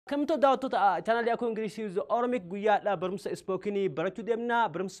Kamtu daawwattoota channel Aku Ingiliffaa Oromic guyyaadhaa barumsa spookini barachuu deemna.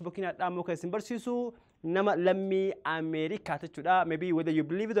 Barumsa spookinaadhaa immoo kan isin barsiisu nama lammii Ameerikaa jechuudha. Maybe whether you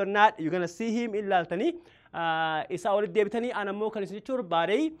believe it or not, you're gonna see him ilaaltanii isaa walitti deebitanii ana immoo kan isin jechuun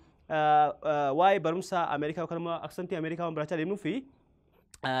baadhee waa'ee barumsa Ameerikaa yookaan immoo aksantii Ameerikaa waan barachaa deemnuu fi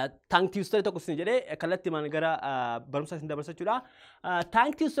Thank you story tokko isin jedhee kallattii maan gara barumsa isin dabarsa jechuudha.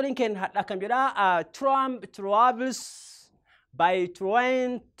 Thank you story kan hadhaa kan jedhaa Trump travels by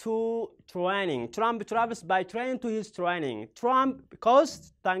train to training. Trump travels by train to his training. Trump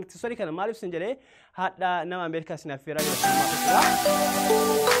because thank you story kan maaliif isin jedhee hadhaa nama Ameerikaa isin affeeraa jira.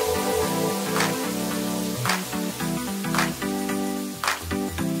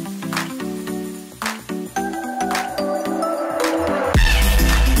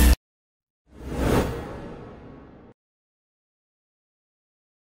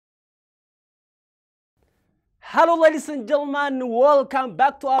 Hello ladies and gentlemen, welcome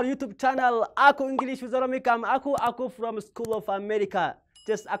back to our YouTube channel, Aku English with Oromic. I'm Aku from School of America.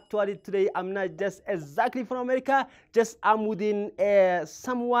 Just actually today I'm not just exactly from America, just I'm within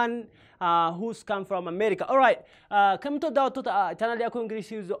someone who's come from America. Alright, come to the channel Aku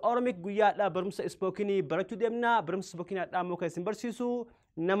English with Oromic guyyaadhaa barumsa spookini barachuu deemna. Barumsa spookinaadhaa immoo kan isin barsiisu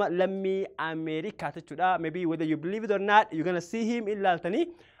nama lammii Ameerikaa jechuudha. Maybe whether you believe it or not, you're gonna see him ilaaltanii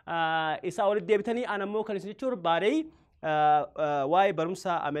isaa walitti deebitanii ana immoo kan isin jechuun baadhee waa'ee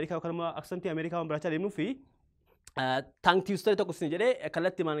barumsa Ameerikaa yookaan immoo aksantii Ameerikaa waan barachaa deemnuu fi Thank you story tokko isin jedhee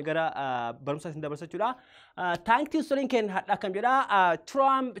kallattii maan gara barumsa isin dabarsa jechuudha. Thank you story kan hadhaa kan jedhaa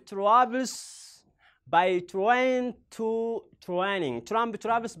Trump travels by train to training. Trump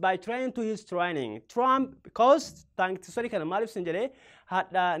travels by train to his training. Trump because thank you story kan maaliif isin jedhee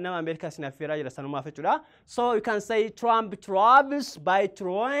hadhaa nama Ameerikaa isin affeeraa jira sanumaaf jechuudha. So you can say Trump travels by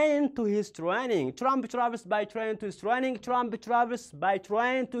train to his training. Trump travels by train to his training. Trump travels by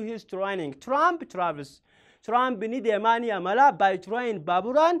train to his training. Trump travels. Trump ni deemaanii amala by train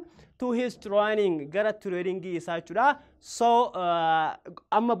baaburaan to his training gara training isaa jechuudha. So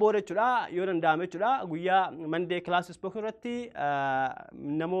amma booda jechuudha yoo danda'ame jechuudha guyyaa Monday class spoken irratti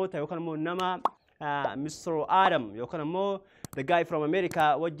namoota yookaan immoo nama Mr. Adam yookaan immoo the guy from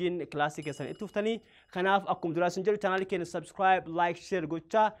America wajjin classic keessan itti uftanii kanaaf akkuma duraa isin jedhu channel keenya subscribe like share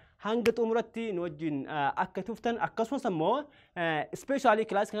gochaa hanga xumuratti nu wajjin akka tuftan akkasumas immoo especially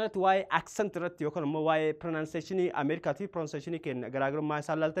class kanatti waa'ee accent irratti yookaan immoo waa'ee pronunciation America fi pronunciation keenya garaagarummaa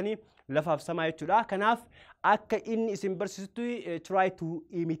isaa ilaaltanii lafaaf samaa jechuudha. Kanaaf akka inni isin barsiisutti try to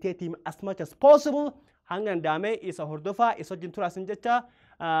imitate him as much as possible. Hanga danda'ame isa hordofaa isa wajjin turaa isin jecha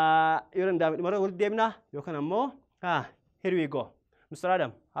yoo danda'ame dhimma walitti deemna yookaan immoo here we go. Mr.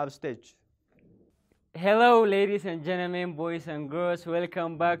 Adam, have stage. Hello ladies and gentlemen, boys and girls,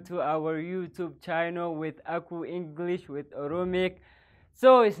 welcome back to our YouTube channel with Aku English with Oromic.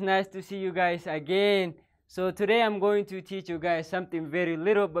 So it's nice to see you guys again. So today I'm going to teach you guys something very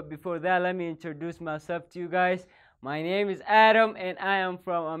little, but before that let me introduce myself to you guys. My name is Adam and I am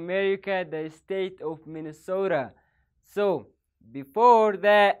from America, the state of Minnesota. So before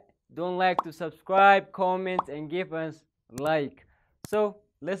that, don't like to subscribe, comment and give us like. So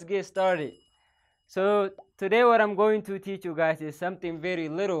let's get started. So today what I'm going to teach you guys is something very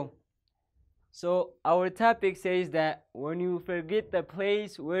little. So our topic says that when you forget the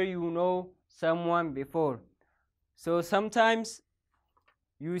place where you know someone before. So sometimes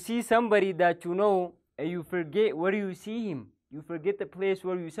you see somebody that you know and you forget where you see him. You forget the place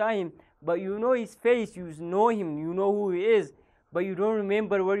where you saw him, but you know his face, you know him, you know who he is, but you don't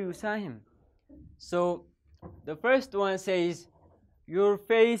remember where you saw him. So the first one says, your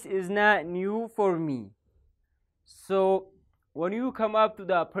face is not new for me. So when you come up to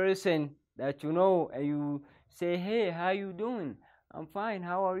that person that you know and you say, hey, how you doing? I'm fine,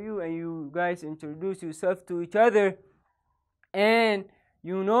 how are you? And you guys introduce yourself to each other and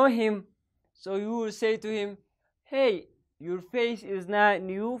you know him. So you will say to him, hey, your face is not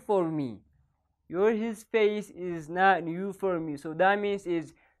new for me. His face is not new for me. So that means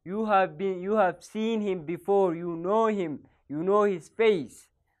is you have seen him before, you know him. You know his face,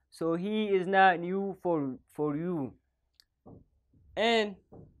 so he is not new for you. And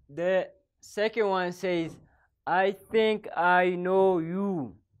the second one says, I think I know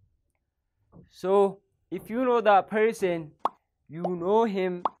you. So if you know that person, you know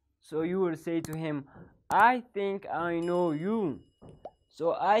him, so you will say to him, I think I know you.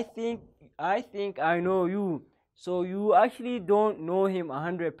 So I think I know you. So you actually don't know him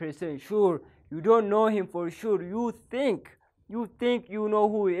 100% sure. You don't know him for sure. You think you know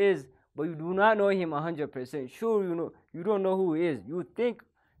who he is, but you do not know him 100% sure. You don't know who he is. You think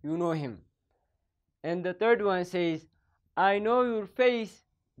you know him. And the third one says, I know your face,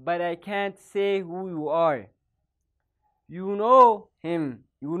 but I can't say who you are. You know him,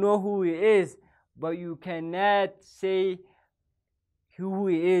 you know who he is, but you cannot say who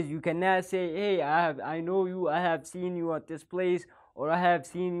he is. You cannot say, hey, I know you, I have seen you at this place, or I have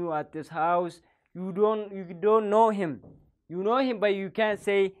seen you at this house. You don't know him. You know him, but you can't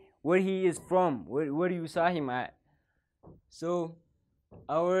say where he is from, where you saw him at. So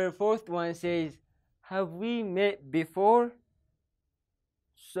our fourth one says, have we met before?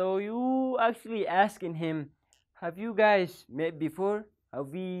 So you actually asking him, have you guys met before? Have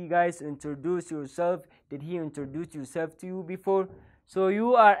we guys introduced yourself? Did he introduce yourself to you before? So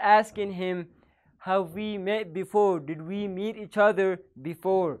you are asking him, have we met before? Did we meet each other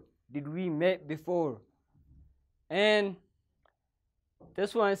before? Did we met before? And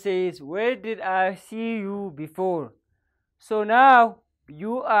this one says, where did I see you before? So now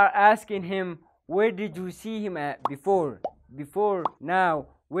you are asking him, where did you see him at before? Before now,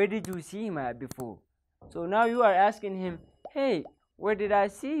 where did you see him at before? So now you are asking him, hey, where did I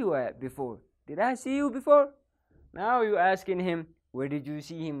see you at before? Did I see you before? Now you're asking him, where did you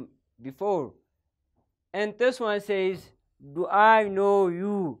see him before? And this one says, do I know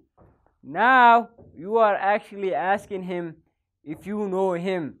you? Now you are actually asking him if you know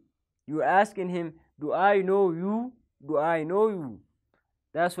him. You're asking him, do I know you? Do I know you?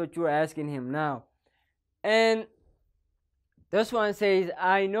 That's what you're asking him now. And this one says,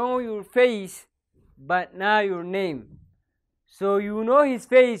 I know your face, but not your name. So you know his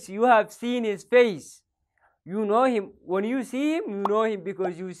face, you have seen his face. You know him. When you see him, you know him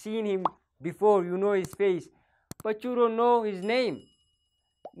because you've seen him before. You know his face, but you don't know his name.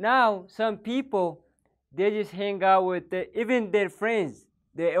 Now, some people, they just hang out with even their friends,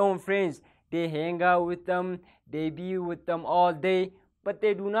 their own friends. They hang out with them, they be with them all day, but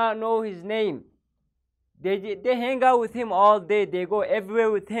they do not know his name. They hang out with him all day, they go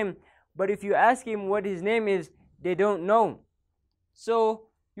everywhere with him, but if you ask him what his name is, they don't know. So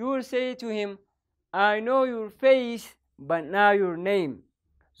you will say to him, I know your face, but not your name.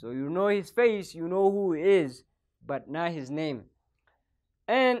 So you know his face, you know who he is, but not his name.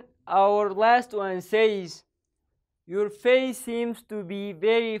 And our last one says, your face seems to be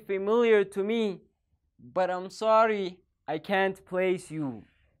very familiar to me, but I'm sorry, I can't place you.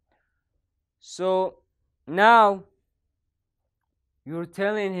 So now you're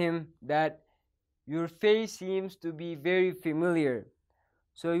telling him that your face seems to be very familiar.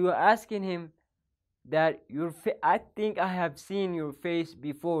 So you're asking him that I think I have seen your face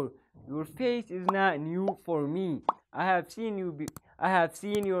before. Your face is not new for me. I have seen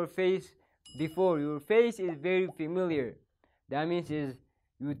your face before. Your face is very familiar. That means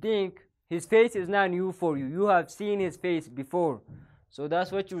you think his face is not new for you. You have seen his face before. So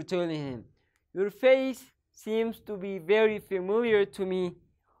that's what you're telling him. Your face seems to be very familiar to me,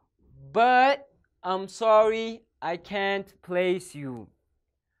 but I'm sorry, I can't place you.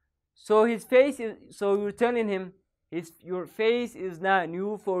 So you're telling him, your face is not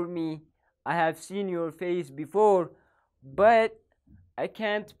new for me. I have seen your face before, but I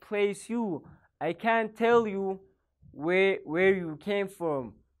can't place you. I can't tell you where you came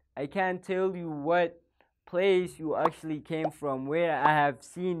from. I can't tell you what place you actually came from, where I have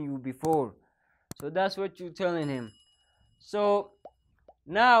seen you before. So that's what you're telling him. So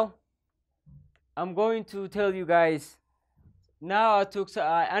now I'm going to tell you guys. Now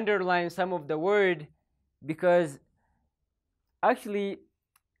I underlined some of the word because actually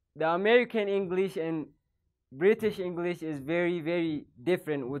the American English and British English is very, very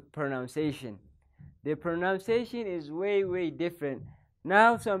different with pronunciation. The pronunciation is way, way different.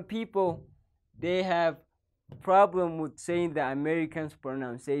 Now some people, they have problem with saying the American's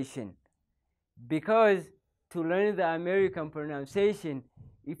pronunciation, because to learn the American pronunciation,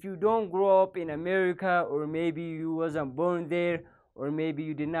 if you don't grow up in America, or maybe you wasn't born there, or maybe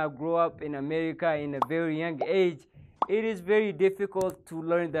you did not grow up in America in a very young age, it is very difficult to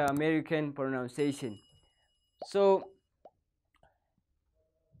learn the American pronunciation. So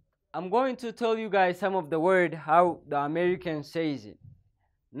I'm going to tell you guys some of the word how the American says it.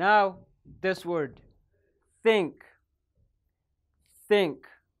 Now this word, think. Think.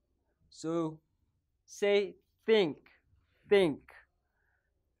 So say think, think.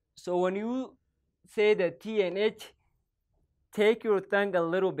 So when you say the T and H, take your tongue a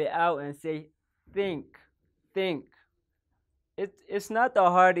little bit out and say think, think. It's not that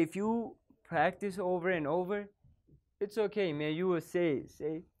hard. If you practice over and over, it's okay, man. You will say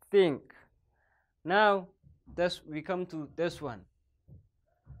think. Now we come to this one.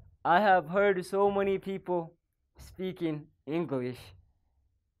 I have heard so many people speaking English,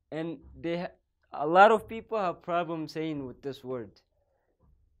 and a lot of people have problems saying with this word.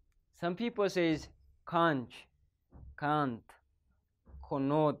 Some people says can't, can't,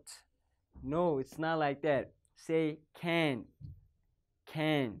 cannot. No, it's not like that. Say can,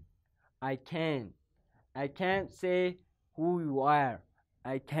 can. I can. I can't say who you are.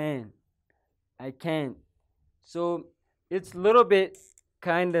 I can. I can. So it's a little bit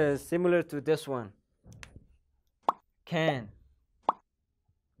kind of similar to this one. Can.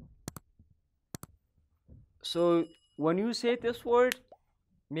 So when you say this word,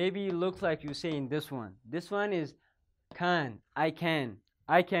 maybe it looks like you're saying this one. This one is can. I can.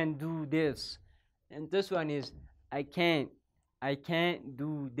 I can do this. And this one is I can't. I can't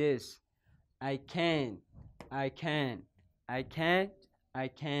do this. I can. I can. I can't. I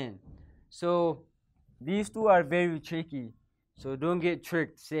can. So these two are very tricky. So don't get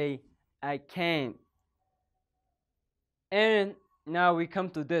tricked. Say I can. And now we come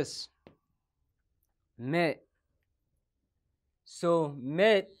to this. Met. So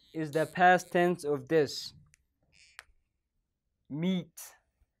met is the past tense of this. Meet.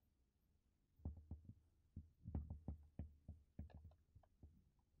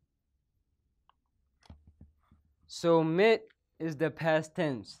 So met is the past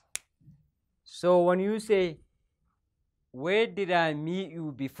tense. So when you say, where did I meet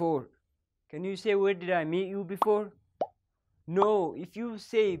you before? Can you say, where did I meet you before? No, if you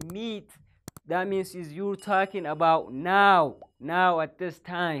say meet, that means is you're talking about now at this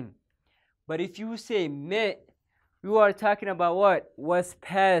time. But if you say met, you are talking about what? What's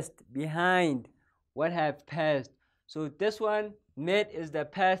past, behind, what have passed. So this one, met is the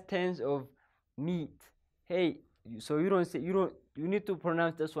past tense of meet. Hey, so you don't say, you need to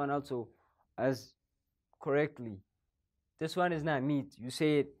pronounce this one also as correctly. This one is not meet. You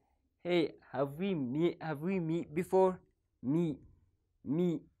say it, hey, have we meet before? Meet.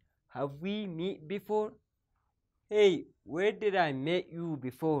 Have we meet before? Hey, where did I meet you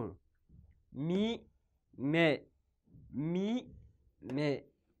before? Me, met. Me, met.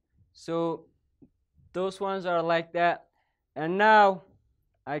 So those ones are like that. And now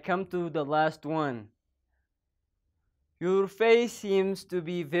I come to the last one. Your face seems to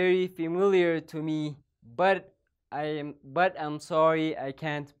be very familiar to me, but I'm sorry I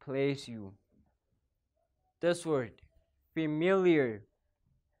can't place you. This word, familiar.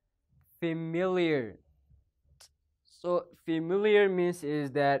 Familiar. So familiar means is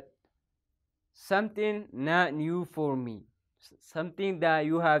that something not new for me, something that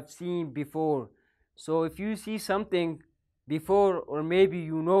you have seen before. So if you see something before, or maybe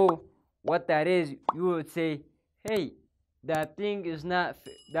you know what that is, you would say, hey, that thing is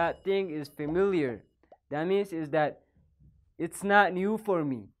familiar. That means is that it's not new for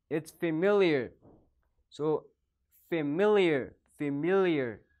me, it's familiar. So familiar.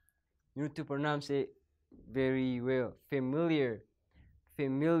 You need to pronounce it very well. Familiar.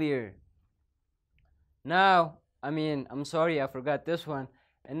 Now, I'm sorry, I forgot this one.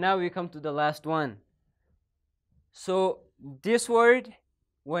 And now we come to the last one. So this word,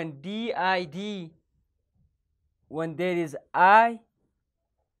 when did, when there is I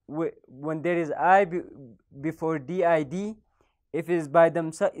before did, if it's by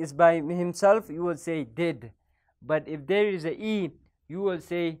himself, you will say did. But if there is a e, you will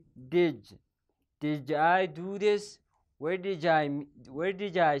say did. Did I do this? Where did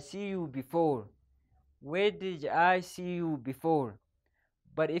I see you before? Where did I see you before?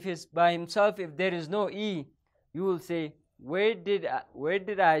 But if it's by himself, if there is no e, you will say where did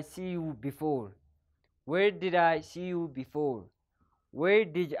I see you before? Where did I see you before? Where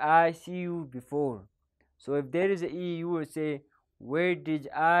did I see you before? So if there is a e, you will say where did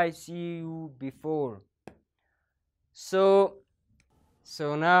I see you before? So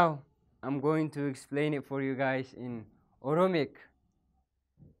now I'm going to explain it for you guys in Oromic.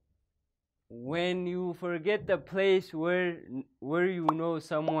 When you forget the place where you know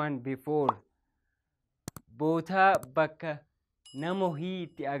someone before, boota bakka namohii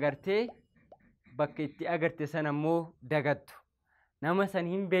itti agarte, bakka itti agarte san ammoo dagattu. Nama san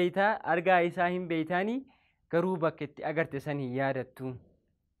hin beeytaa, argaa isaa hin beeytaani, garuu bakka itti agarte san hin yaadattu.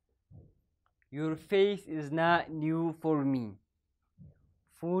 Your face is not new for me.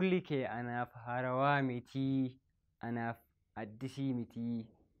 Fuulli kee anaaf haarawaa mitii, anaaf addisii mitii.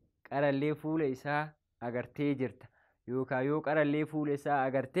 Qarallee fuula isaa agartee jirta. Yookaan yoo qarallee fuula isaa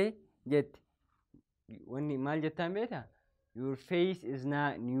agartee jette. Wanni maal jettaan beektaa? Your face is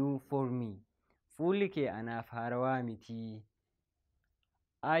not new for me. Fuulli kee anaaf haarawaa mitii.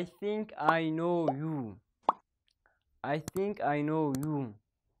 I think I know you. I think I know you.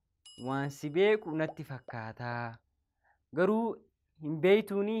 Waan si beeku natti fakkaataa. Garuu hin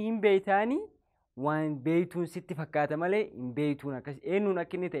beeytaanii, waan beeytuun sitti fakkaata malee hin beeytuun akkas eenyuun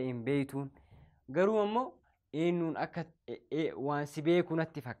akka inni ta'e hin beeytuun garuu ammoo eenyuun akka waan si beeku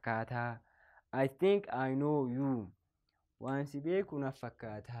natti fakkaata. I think I know you. Waan si beeku natti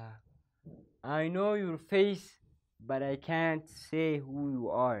fakkaata. I know your face but I can't say who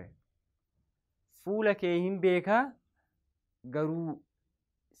you are. Fuula kee hin beekaa garuu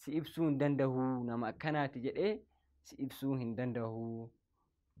si ibsuu hin danda'u nama akkanaati jedhee si ibsuu hin danda'u.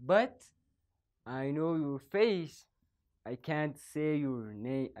 But I know your face. I can't say your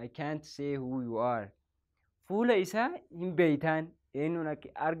name. I can't say who you are. Fuula isaa hin beeytaan eenyuun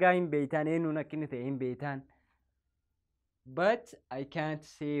argaa hin beeytaan eenyuun akka inni ta'e hin beeytaan. But I can't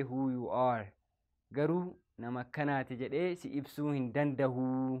say who you are. Garuu nama akkanaati jedhee si ibsuu hin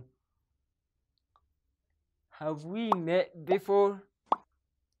danda'u. Have we met before?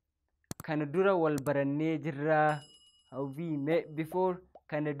 Kana dura wal barannee jirraa. Have we met before?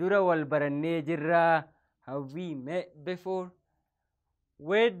 Kana dura wal barannee jirraa. Have we met before?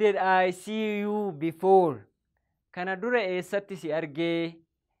 Where did I see you before? Kana dura eessatti si argee?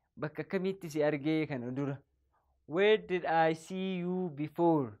 Bakka kamitti si argee kana dura? Where did I see you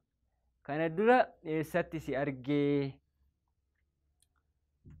before? Kana dura eessatti si argee?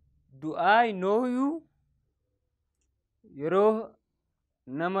 Do I know you? Yeroo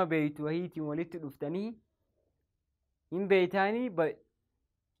nama beeytu wahiitiin walitti dhuftanii hin beeytaanii but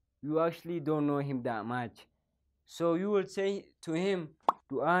you actually don't know him that much. So you will say to him,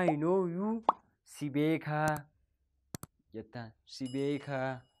 do I know you? Si beekaa jettaan si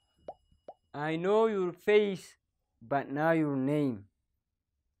beekaa. I know your face but not your name.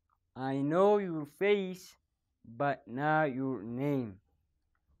 I know your face but not your name.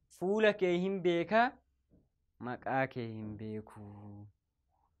 Fuula kee hin beekaa maqaa kee hin beeku.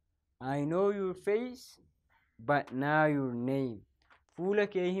 I know your face but not your name. Fuula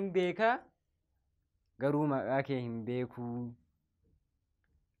kee hin beekaa garuu maqaa kee hin beeku.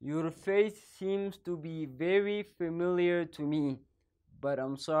 Your face seems to be very familiar to me, but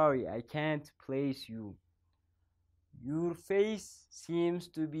I'm sorry, I can't place you. Your face seems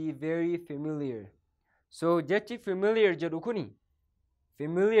to be very familiar. So jechi familiar jedhu kuni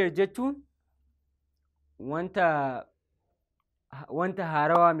familiar jechuun wanta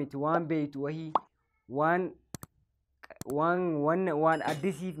haarawaa miti waan beeytu wahii waan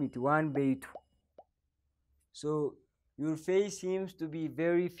addisiif miti waan beeytu. So your face seems to be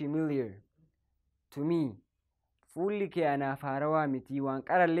very familiar to me. Fuulli kee anaaf haarawaa miti waan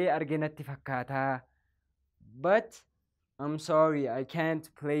qarallee arge natti fakkaataa. But I'm sorry, I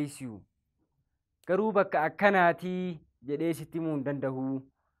can't place you. Garuu bakka akkanaatii jedhee sitti himuu hin danda'u.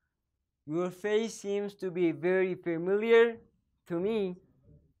 Your face seems to be very familiar to me,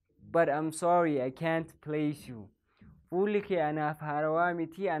 but I'm sorry, I can't place you. Fuulli kee anaaf haarawaa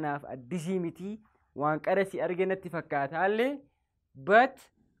miti, anaaf addisii miti, waan qara si arge natti fakkaataallee, but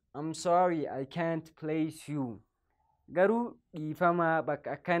I'm sorry, I can't place you. Garuu dhiifamaa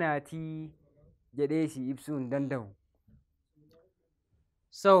bakka akkanaatii jedhee si ibsuu hin danda'u.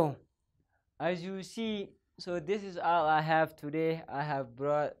 So, as you see, so this is all I have today. I have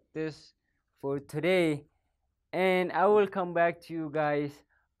brought this for today, and I will come back to you guys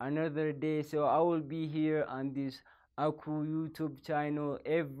another day. So I will be here on this Aku YouTube channel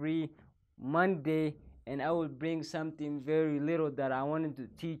every Monday, and I will bring something very little that I wanted to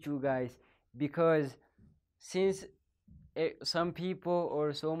teach you guys, because since some people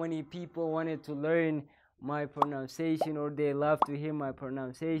or so many people wanted to learn my pronunciation, or they love to hear my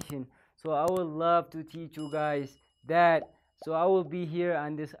pronunciation, so I would love to teach you guys that. So I will be here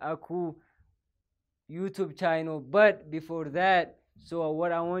on this Aku YouTube channel. But before that, so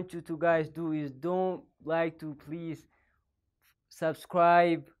what I want you to guys do is don't like to please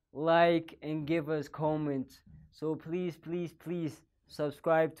subscribe, like, and give us comments. So please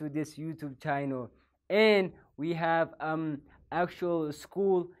subscribe to this YouTube channel. And we have actual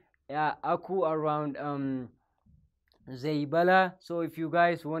school Aku around Zaybala. So if you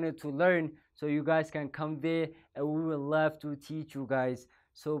guys wanted to learn, so you guys can come there, and we will love to teach you guys.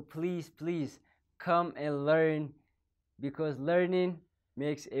 So please come and learn, because learning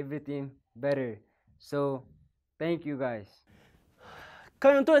makes everything better. So thank you guys.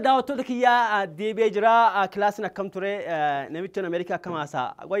 Kan tu dah waktu dia DB jera kelas nak kam ture namichen America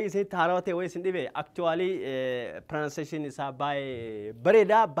kamasa. Why is it harawate why is it actually pronunciation is by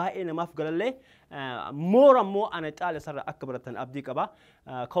bereda by in maf galalle more and more ana taale sar akbaratan Abdii qaba.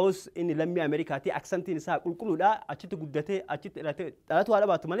 Cause in lammi America ti accent ni sa kulkuluda achitu guddate achitu dalatu wala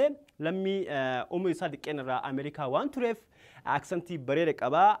batu male lammi isa diqenra America one to ref accent bereda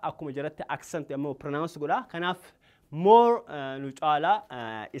qaba akuma jarate accent mo pronounce goda kanaf more nucala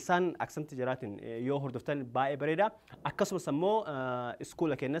isan accent jiratin yo hordoftan bae bareda akkasumas ammoo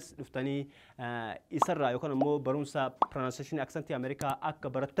school kennas duftani isarra yookaan ammoo barumsa pronunciation accent America akka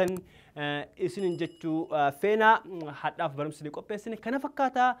baratan isinin jechu feena hadhaaf barumsi qopheessine kana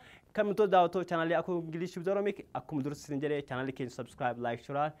fakkaata kamto daawto channel aku English with Oromic akum dursin jere channel keen subscribe like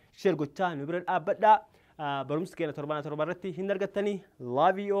share gocha nubira abada barumsi keena torbana torbarratti hin argattani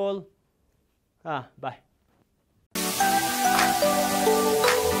love you all bye